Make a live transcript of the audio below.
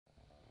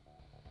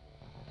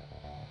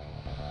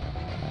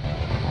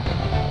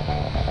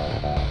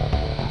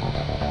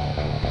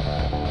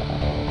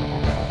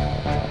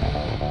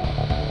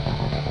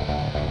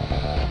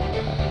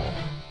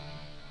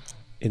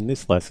In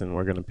this lesson,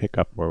 we're going to pick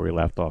up where we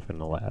left off in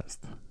the last.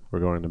 We're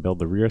going to build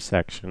the rear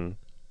section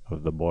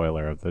of the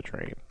boiler of the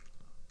train.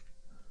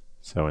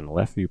 So in the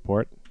left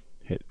viewport,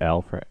 hit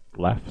L for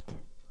left.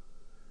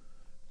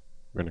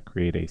 We're going to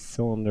create a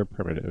cylinder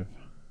primitive.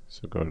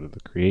 So go to the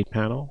Create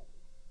panel,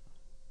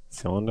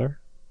 Cylinder,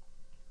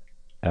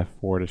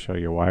 F4 to show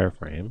your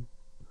wireframe. And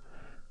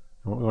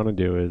what we want to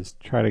do is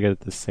try to get it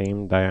the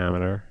same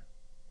diameter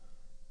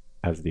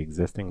as the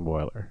existing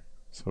boiler.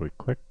 So we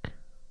click,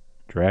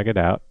 drag it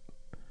out.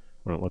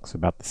 When it looks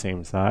about the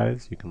same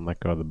size, you can let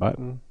go of the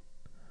button,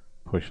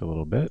 push a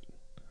little bit.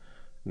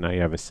 Now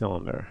you have a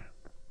cylinder.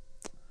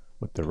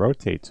 With the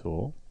Rotate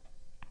tool,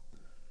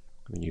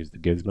 I'm going to use the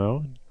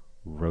gizmo,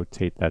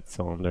 rotate that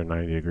cylinder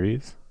 90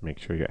 degrees. Make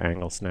sure your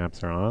angle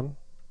snaps are on.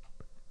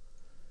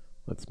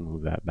 Let's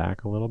move that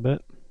back a little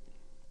bit.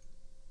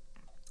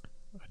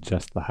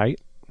 Adjust the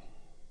height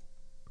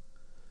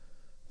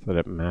so that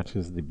it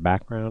matches the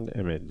background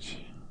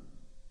image,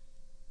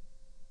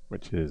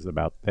 which is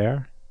about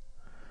there.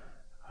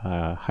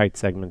 Height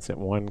segments at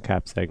 1,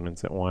 cap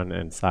segments at 1,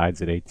 and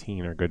sides at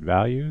 18 are good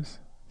values.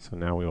 So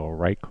now we will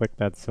right click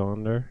that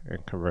cylinder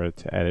and convert it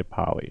to Edit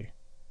Poly.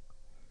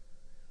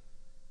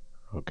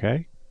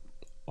 Okay,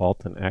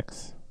 Alt and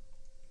X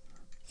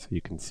so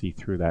you can see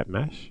through that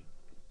mesh.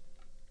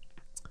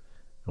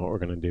 And what we're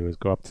going to do is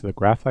go up to the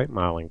Graphite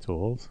Modeling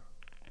Tools,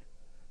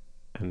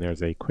 and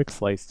there's a Quick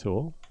Slice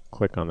tool.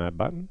 Click on that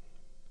button.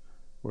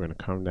 We're going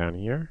to come down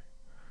here,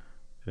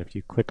 and if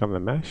you click on the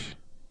mesh,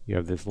 you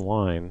have this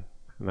line,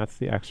 and that's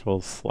the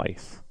actual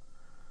slice.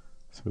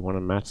 So we want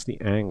to match the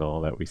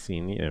angle that we see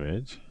in the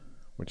image,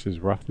 which is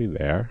roughly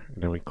there,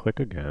 and then we click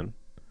again.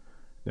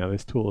 Now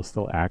this tool is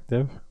still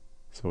active,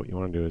 so what you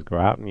want to do is go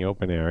out in the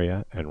open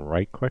area and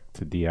right click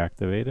to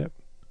deactivate it.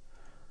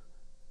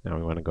 Now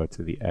we want to go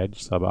to the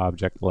edge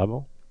sub-object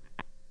level,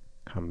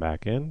 come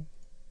back in,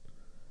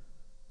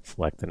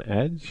 select an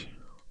edge,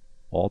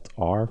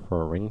 Alt-R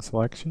for a ring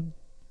selection.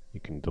 You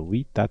can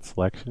delete that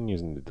selection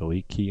using the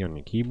delete key on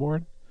your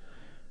keyboard.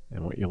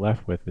 And what you're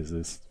left with is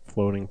this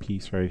floating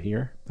piece right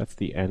here. That's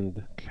the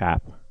end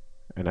cap.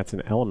 And that's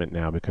an element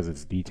now because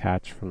it's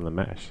detached from the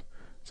mesh.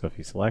 So if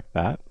you select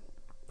that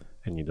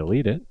and you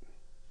delete it,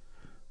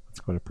 let's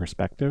go to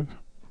perspective.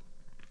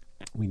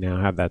 We now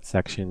have that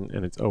section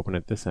and it's open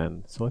at this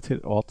end. So let's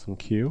hit Alt and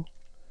Q.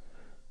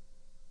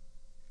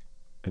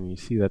 And you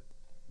see that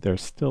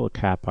there's still a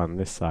cap on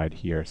this side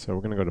here. So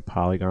we're going to go to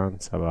Polygon,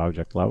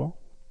 Sub-Object Level.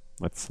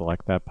 Let's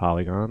select that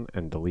polygon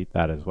and delete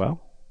that as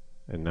well.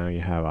 And now you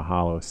have a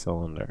hollow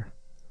cylinder.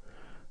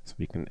 So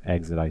we can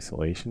exit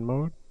isolation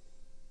mode.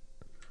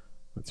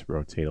 Let's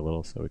rotate a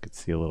little so we can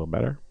see a little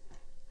better.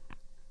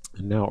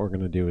 And now what we're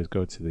going to do is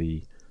go to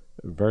the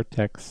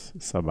vertex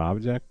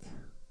sub-object,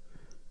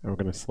 and we're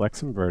going to select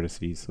some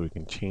vertices so we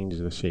can change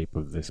the shape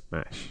of this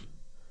mesh.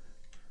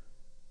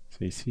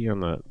 So you see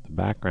on the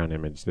background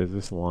image, there's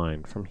this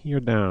line. From here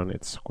down,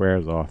 it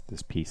squares off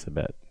this piece a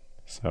bit.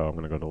 So I'm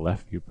going to go to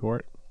left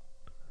viewport,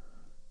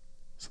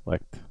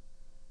 select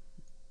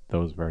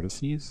those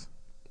vertices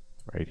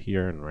right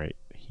here and right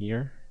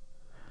here,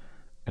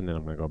 and then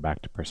I'm going to go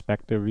back to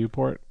perspective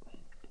viewport.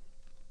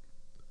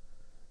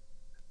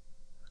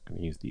 I'm going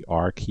to use the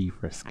R key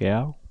for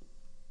scale,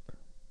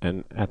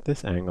 and at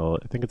this angle,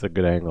 I think it's a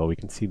good angle, we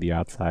can see the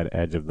outside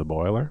edge of the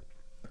boiler.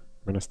 I'm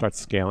going to start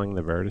scaling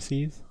the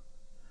vertices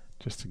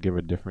just to give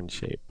a different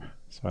shape.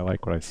 So I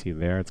like what I see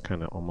there. It's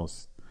kind of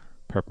almost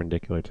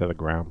perpendicular to the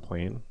ground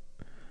plane.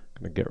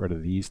 I'm going to get rid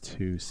of these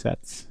two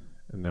sets.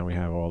 And now we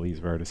have all these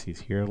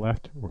vertices here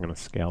left. We're going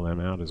to scale them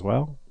out as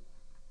well.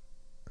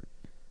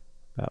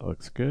 That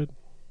looks good.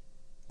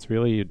 It's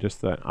really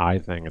just an eye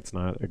thing. It's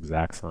not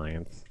exact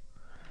science.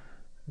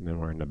 And then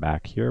we're in the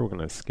back here. We're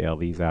going to scale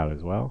these out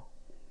as well.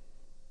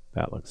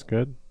 That looks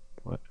good.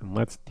 And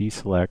let's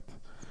deselect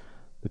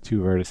the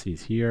two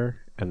vertices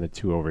here and the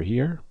two over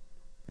here.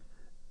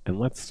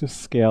 And let's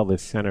just scale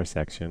this center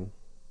section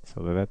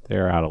so that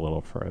they're out a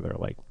little further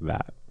like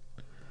that.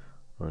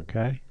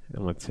 Okay.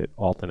 And let's hit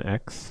Alt and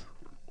X.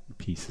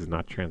 Piece is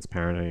not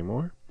transparent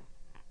anymore.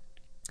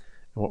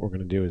 And what we're going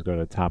to do is go to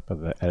the top of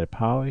the Edit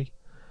Poly.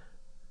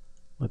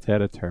 Let's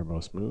add a Turbo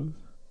Smooth.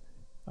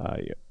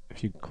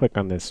 If you click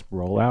on this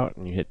rollout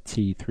and you hit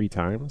T 3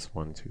 times,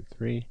 1, 2,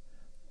 3,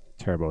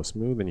 Turbo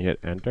Smooth, and you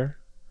hit Enter,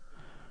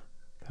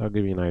 that'll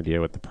give you an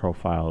idea what the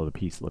profile of the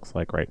piece looks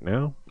like right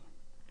now.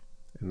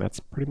 And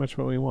that's pretty much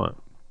what we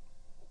want.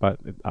 But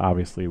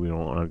obviously we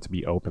don't want it to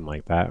be open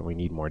like that, and we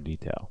need more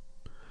detail.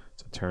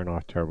 So turn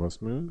off Turbo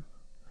Smooth.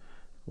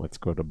 Let's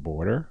go to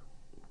border.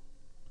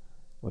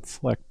 Let's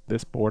select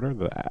this border,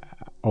 the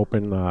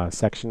open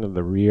section of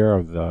the rear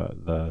of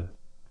the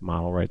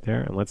model right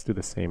there, and let's do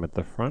the same at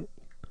the front.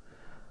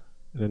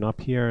 And then up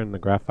here in the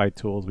graphite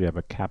tools, we have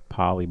a cap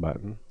poly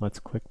button. Let's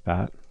click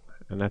that,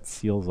 and that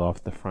seals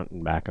off the front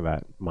and back of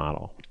that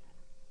model.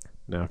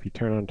 Now if you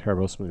turn on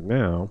Turbo Smooth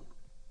now,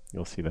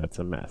 you'll see that it's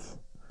a mess.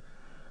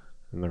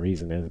 And the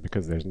reason is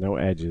because there's no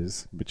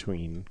edges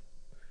between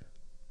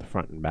the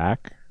front and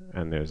back,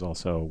 and there's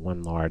also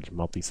one large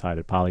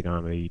multi-sided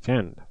polygon at each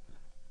end.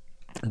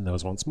 and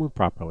those won't smooth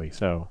properly.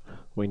 So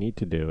what we need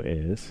to do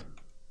is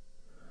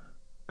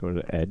go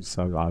to Edge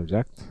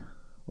Sub-Object.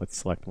 Let's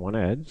select one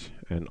edge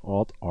and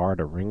Alt-R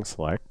to ring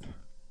select.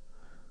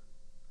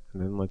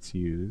 And then let's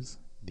use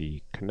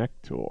the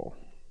Connect tool.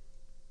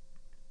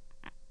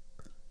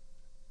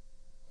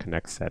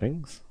 Connect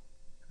settings.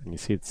 And you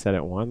see it's set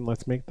at 1.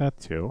 Let's make that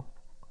 2.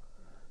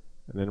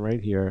 And then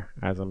right here,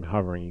 as I'm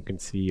hovering, you can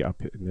see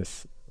up in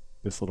this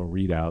little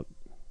readout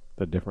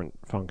the different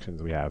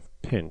functions we have.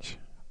 Pinch.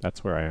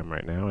 That's where I am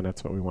right now, and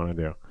that's what we want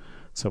to do.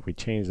 So if we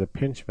change the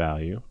pinch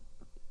value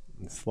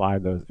and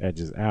slide those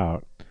edges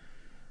out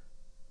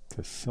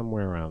to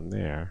somewhere around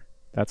there,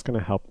 that's going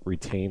to help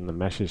retain the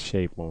mesh's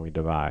shape when we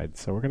divide.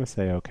 So we're going to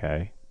say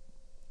OK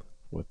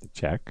with the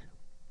check.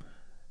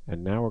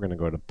 And now we're going to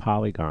go to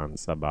Polygon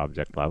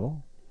Sub-Object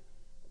level.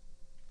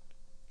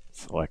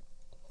 Select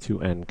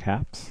 2 end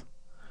caps.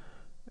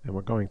 And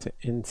we're going to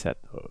inset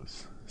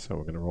those. So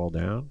we're going to roll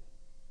down,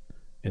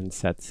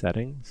 inset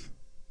settings.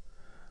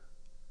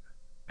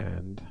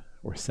 And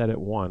we're set at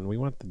 1. We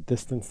want the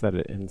distance that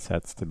it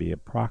insets to be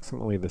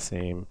approximately the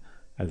same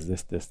as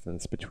this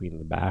distance between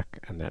the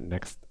back and that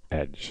next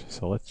edge.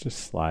 So let's just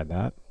slide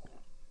that.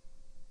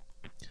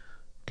 You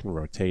can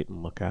rotate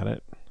and look at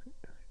it.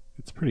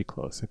 It's pretty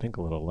close, I think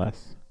a little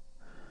less.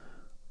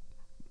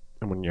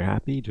 And when you're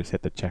happy, just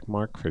hit the check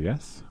mark for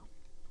yes.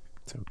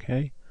 It's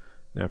okay.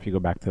 Now if you go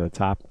back to the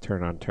top,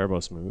 turn on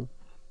Turbo Smooth,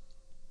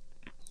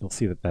 you'll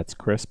see that that's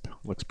crisp,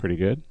 looks pretty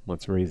good.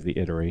 Let's raise the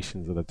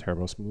iterations of the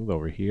Turbo Smooth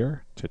over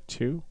here to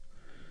 2.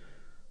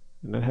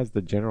 And that has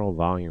the general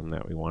volume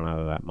that we want out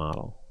of that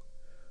model.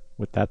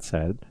 With that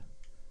said,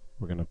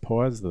 we're going to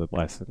pause the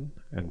lesson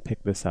and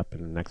pick this up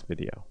in the next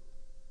video.